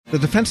The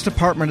Defense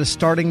Department is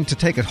starting to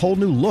take a whole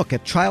new look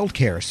at child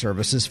care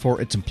services for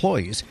its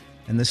employees,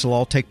 and this will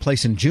all take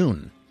place in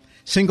June.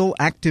 Single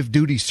active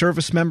duty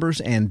service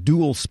members and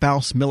dual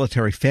spouse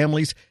military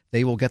families,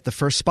 they will get the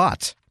first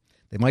spots.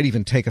 They might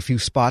even take a few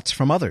spots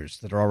from others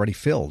that are already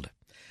filled.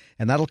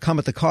 And that'll come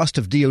at the cost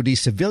of DoD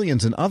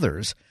civilians and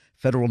others.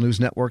 Federal News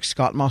Network's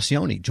Scott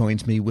Maucione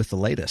joins me with the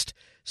latest.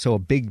 So a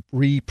big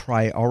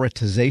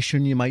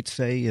reprioritization, you might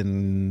say,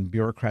 in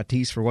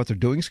bureaucraties for what they're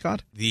doing,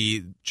 Scott?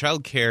 The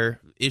child care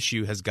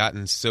issue has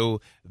gotten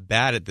so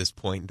bad at this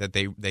point that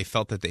they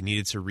felt that they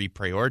needed to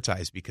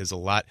reprioritize because a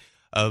lot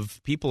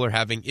of people are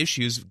having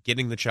issues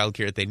getting the child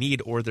care that they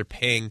need, or they're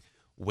paying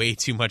way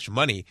too much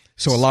money.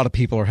 So a lot of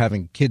people are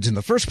having kids in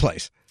the first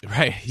place.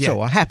 Right. Yeah.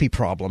 So a happy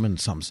problem in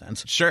some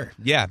sense. Sure.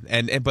 Yeah.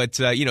 But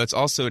it's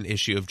also an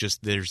issue of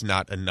just there's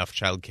not enough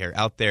childcare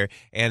out there,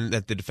 and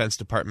that the Defense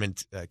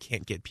Department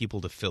can't get people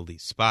to fill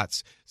these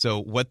spots.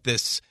 So what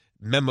this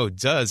memo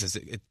does is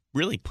it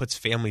really puts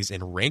families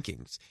in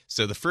rankings.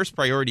 So the first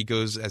priority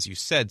goes, as you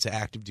said, to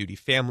active duty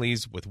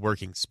families with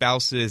working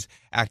spouses,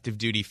 active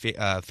duty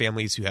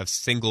families who have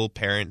single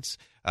parents,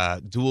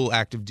 dual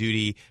active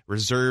duty,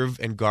 reserve,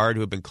 and guard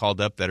who have been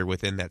called up that are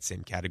within that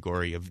same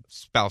category of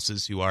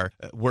spouses who are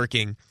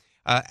working.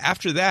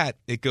 After that,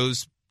 it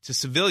goes to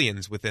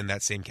civilians within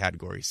that same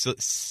category. So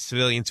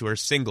civilians who are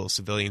single,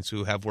 civilians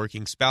who have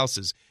working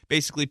spouses,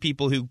 basically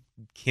people who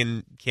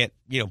can't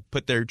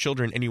put their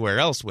children anywhere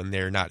else when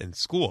they're not in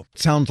school.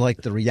 Sounds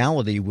like the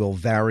reality will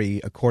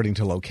vary according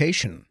to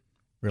location,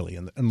 really,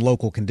 and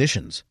local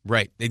conditions.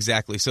 Right,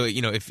 exactly. So,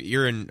 if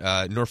you're in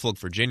Norfolk,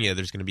 Virginia,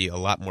 there's going to be a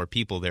lot more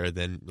people there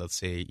than, let's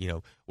say,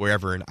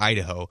 wherever in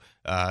Idaho.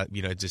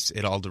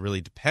 It all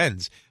really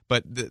depends.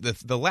 But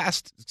the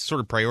last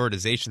sort of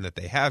prioritization that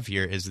they have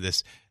here is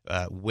this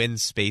when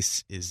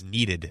space is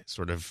needed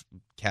sort of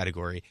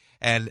category.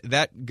 And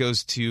that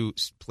goes to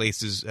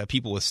places,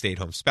 people with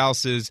stay-at-home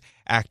spouses,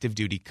 active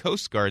duty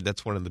Coast Guard,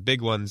 that's one of the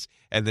big ones,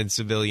 and then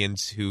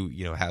civilians who,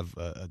 have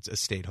a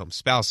stay-at-home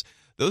spouse.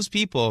 Those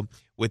people,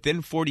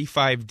 within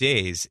 45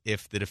 days,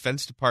 if the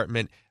Defense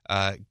Department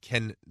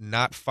can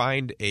not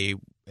find a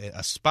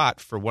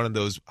spot for one of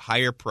those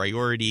higher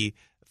priority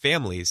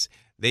families,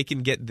 they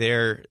can get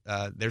their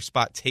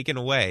spot taken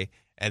away,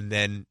 and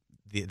then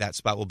that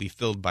spot will be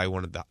filled by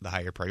one of the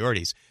higher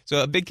priorities.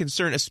 So a big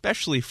concern,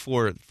 especially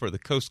for the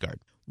Coast Guard.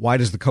 Why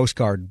does the Coast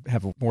Guard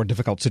have a more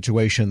difficult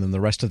situation than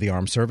the rest of the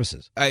armed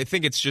services? I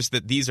think it's just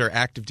that these are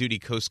active duty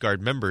Coast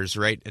Guard members,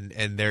 right?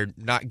 And they're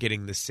not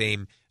getting the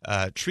same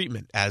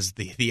treatment as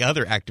the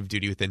other active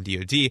duty within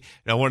DoD.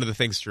 Now, one of the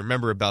things to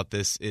remember about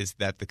this is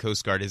that the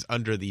Coast Guard is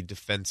under the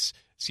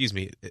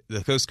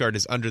Coast Guard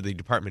is under the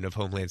Department of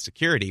Homeland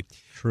Security.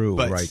 True,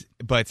 right.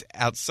 But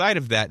outside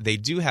of that, they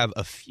do have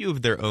a few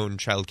of their own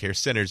child care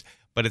centers,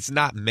 but it's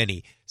not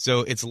many.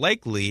 So it's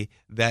likely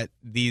that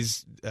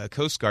these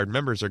Coast Guard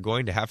members are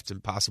going to have to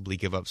possibly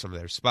give up some of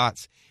their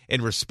spots.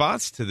 In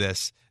response to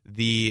this,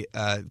 the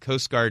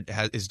Coast Guard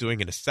is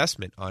doing an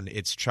assessment on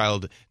its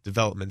child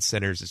development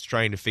centers. It's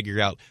trying to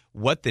figure out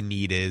what the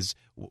need is.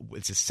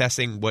 It's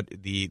assessing what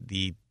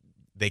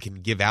they can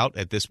give out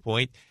at this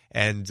point,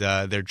 and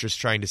they're just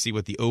trying to see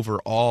what the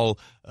overall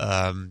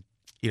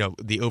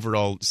the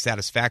overall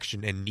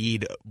satisfaction and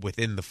need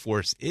within the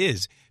force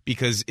is,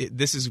 because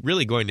this is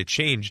really going to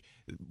change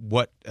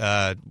what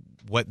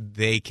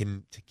they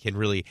can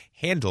really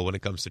handle when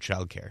it comes to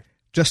childcare.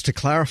 Just to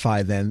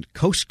clarify then,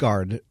 Coast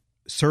Guard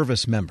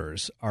service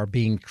members are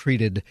being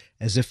treated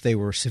as if they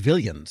were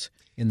civilians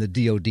in the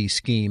DoD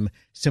scheme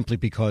simply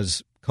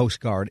because Coast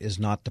Guard is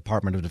not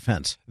Department of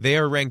Defense. They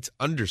are ranked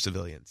under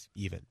civilians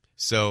even.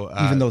 So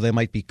even though they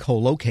might be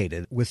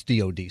co-located with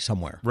DoD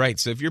somewhere. Right.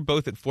 So if you're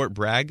both at Fort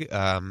Bragg,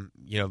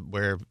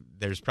 where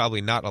there's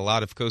probably not a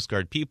lot of Coast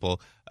Guard people,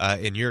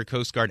 and you're a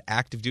Coast Guard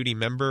active duty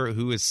member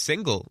who is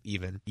single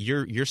even,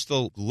 you're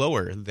still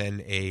lower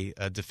than a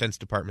Defense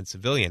Department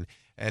civilian.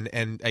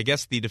 And I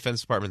guess the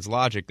Defense Department's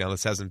logic, now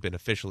this hasn't been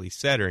officially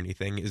said or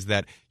anything, is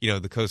that,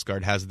 the Coast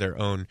Guard has their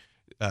own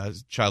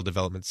child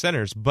development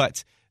centers,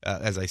 but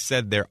as I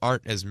said, there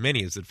aren't as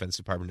many as the Defense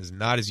Department is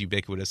not as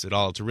ubiquitous at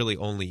all. It's really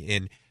only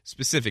in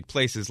specific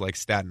places like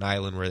Staten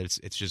Island where it's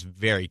just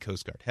very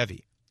Coast Guard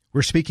heavy.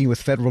 We're speaking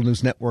with Federal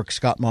News Network's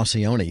Scott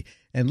Maucione.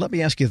 And let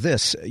me ask you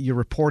this. You're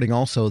reporting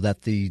also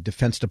that the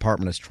Defense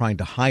Department is trying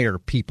to hire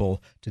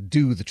people to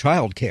do the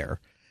child care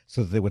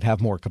so that they would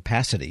have more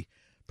capacity,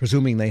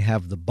 presuming they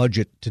have the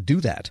budget to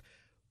do that.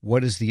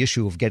 What is the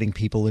issue of getting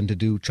people in to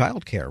do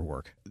child care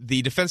work?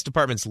 The Defense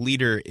Department's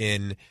leader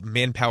in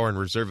Manpower and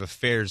Reserve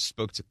Affairs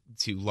spoke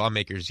to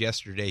lawmakers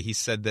yesterday. He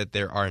said that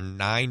there are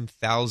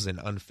 9,000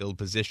 unfilled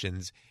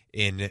positions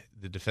in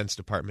the Defense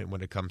Department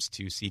when it comes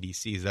to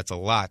CDCs. That's a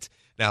lot.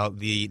 Now,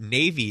 the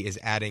Navy is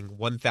adding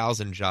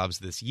 1,000 jobs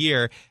this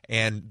year,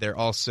 and they're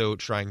also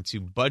trying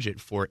to budget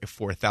for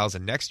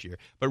 4,000 next year.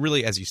 But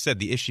really, as you said,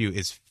 the issue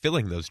is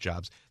filling those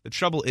jobs. The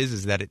trouble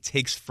is that it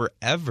takes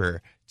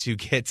forever to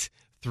get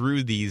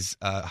through these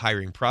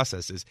hiring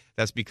processes.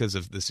 That's because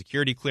of the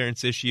security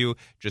clearance issue,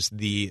 just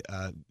the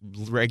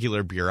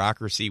regular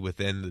bureaucracy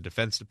within the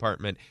Defense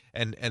Department,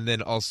 and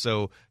then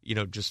also,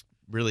 just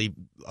really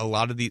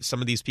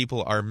some of these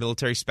people are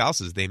military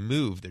spouses. They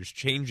move. There's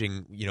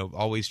changing,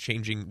 always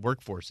changing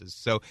workforces.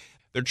 So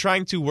they're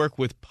trying to work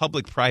with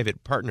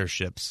public-private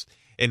partnerships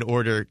in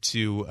order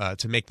to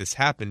make this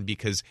happen,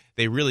 because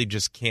they really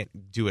just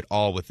can't do it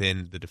all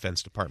within the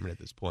Defense Department at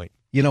this point.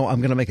 I'm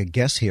going to make a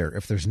guess here.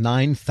 If there's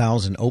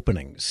 9,000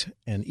 openings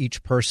and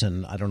each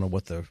person, I don't know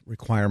what the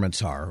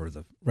requirements are or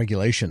the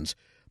regulations,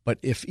 but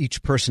if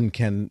each person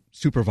can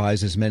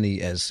supervise as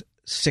many as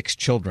 6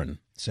 children,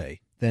 say,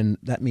 then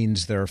that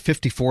means there are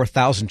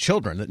 54,000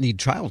 children that need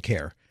child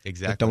care.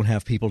 Exactly. That don't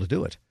have people to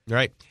do it.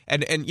 Right.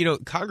 And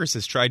Congress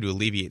has tried to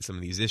alleviate some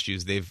of these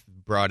issues. They've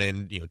brought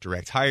in,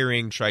 direct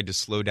hiring, tried to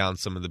slow down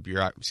some of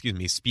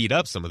the speed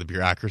up some of the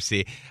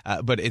bureaucracy,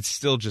 but it's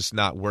still just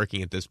not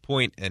working at this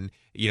point. And,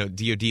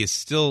 DOD is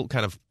still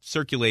kind of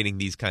circulating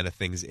these kind of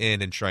things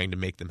in and trying to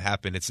make them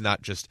happen. It's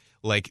not just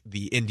like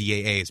the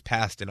NDAA is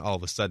passed and all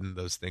of a sudden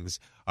those things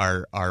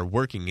are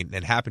working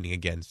and happening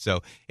again.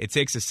 So it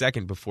takes a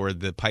second before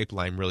the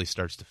pipeline really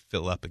starts to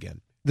fill up again.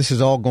 This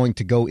is all going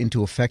to go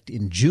into effect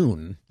in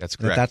June. That's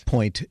correct. At that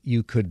point,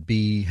 you could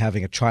be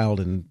having a child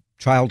in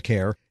child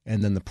care,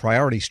 and then the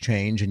priorities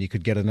change, and you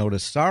could get a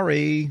notice,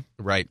 sorry.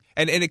 Right.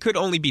 And it could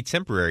only be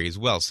temporary as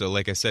well. So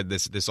like I said,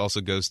 this also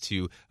goes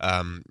to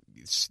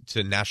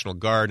National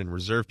Guard and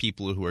Reserve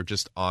people who are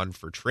just on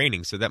for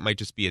training. So that might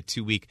just be a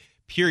 2-week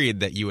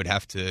period that you would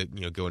have to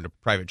go into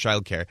private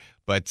child care.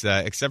 But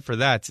except for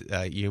that,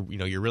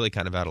 you're really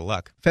kind of out of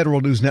luck.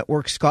 Federal News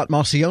Network, Scott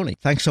Maucione,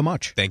 thanks so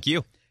much. Thank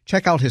you.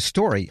 Check out his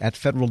story at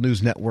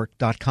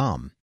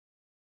federalnewsnetwork.com.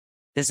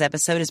 This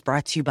episode is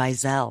brought to you by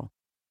Zelle.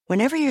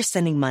 Whenever you're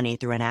sending money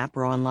through an app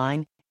or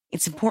online,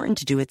 it's important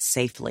to do it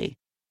safely.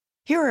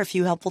 Here are a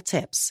few helpful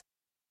tips.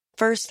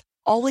 First,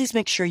 always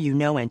make sure you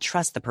know and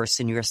trust the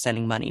person you are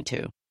sending money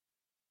to.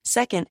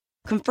 Second,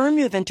 confirm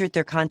you have entered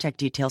their contact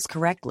details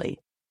correctly.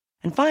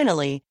 And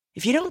finally,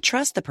 if you don't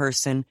trust the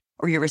person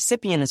or your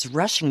recipient is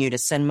rushing you to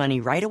send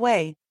money right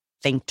away,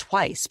 think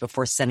twice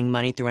before sending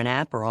money through an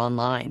app or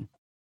online.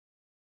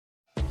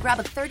 Grab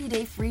a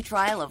 30-day free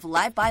trial of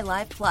Live by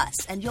Live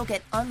Plus, and you'll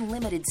get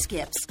unlimited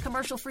skips,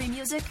 commercial-free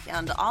music,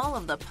 and all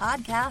of the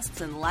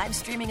podcasts and live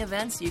streaming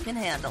events you can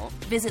handle.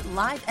 Visit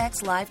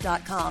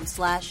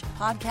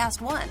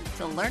livexlive.com/podcast1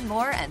 to learn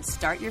more and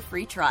start your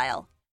free trial.